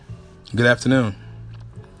Good afternoon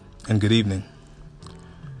and good evening.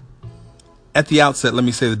 At the outset, let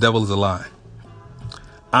me say the devil is a lie.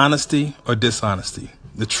 Honesty or dishonesty,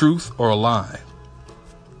 the truth or a lie,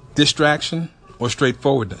 distraction or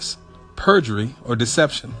straightforwardness, perjury or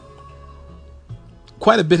deception.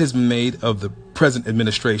 Quite a bit has been made of the present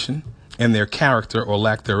administration and their character or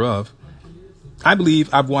lack thereof. I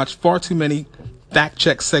believe I've watched far too many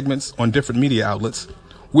fact-check segments on different media outlets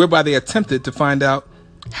whereby they attempted to find out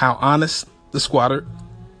how honest the squatter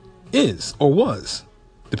is or was,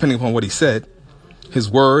 depending upon what he said, his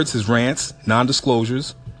words, his rants,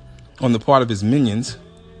 non-disclosures on the part of his minions.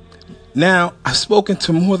 Now, I've spoken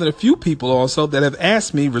to more than a few people also that have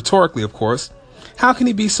asked me, rhetorically of course, how can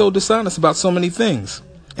he be so dishonest about so many things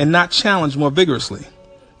and not challenge more vigorously?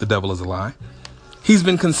 The devil is a lie. He's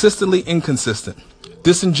been consistently inconsistent,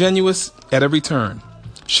 disingenuous at every turn,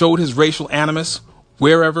 showed his racial animus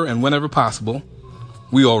wherever and whenever possible.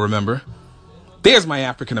 We all remember. There's my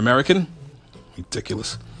African American.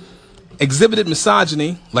 Ridiculous. Exhibited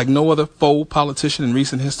misogyny like no other faux politician in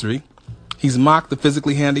recent history. He's mocked the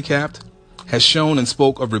physically handicapped, has shown and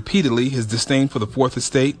spoke of repeatedly his disdain for the Fourth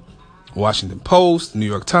Estate, Washington Post, New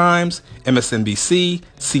York Times, MSNBC,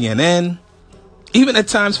 CNN, even at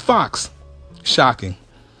times Fox. Shocking.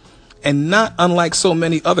 And not unlike so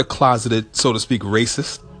many other closeted, so to speak,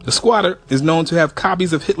 racists, the squatter is known to have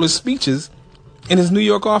copies of Hitler's speeches in his New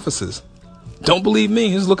York offices. Don't believe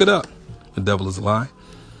me? Just look it up. The devil is a lie.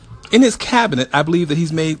 In his cabinet, I believe that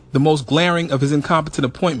he's made the most glaring of his incompetent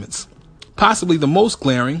appointments. Possibly the most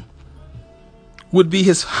glaring would be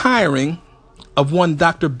his hiring of one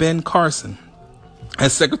Dr. Ben Carson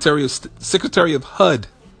as Secretary of HUD,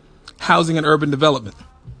 Housing and Urban Development.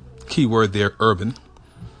 Key word there, urban.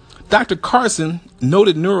 Dr. Carson,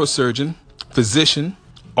 noted neurosurgeon, physician,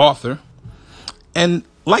 author, and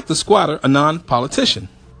like the squatter, a non-politician.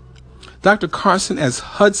 Dr. Carson as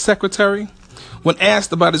HUD secretary, when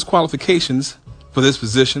asked about his qualifications for this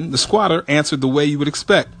position, the squatter answered the way you would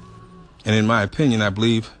expect. And in my opinion, I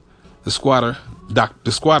believe the squatter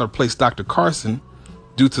placed Dr. Carson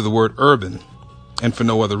due to the word urban and for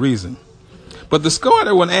no other reason. But the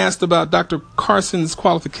squatter, when asked about Dr. Carson's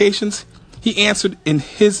qualifications, he answered in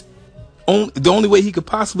the only way he could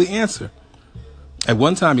possibly answer. At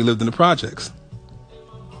one time, he lived in the projects.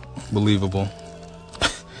 Believable.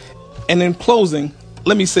 And in closing,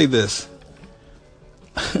 let me say this.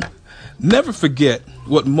 Never forget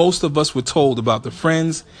what most of us were told about the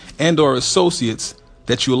friends and or associates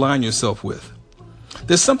that you align yourself with.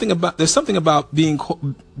 There's something about being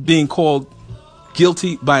called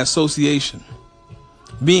guilty by association.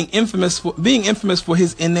 Being infamous for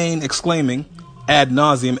his inane exclaiming ad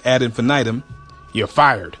nauseum ad infinitum, "You're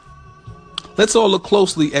fired." Let's all look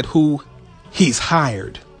closely at who he's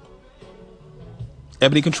hired.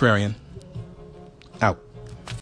 Ebony Contrarian, out.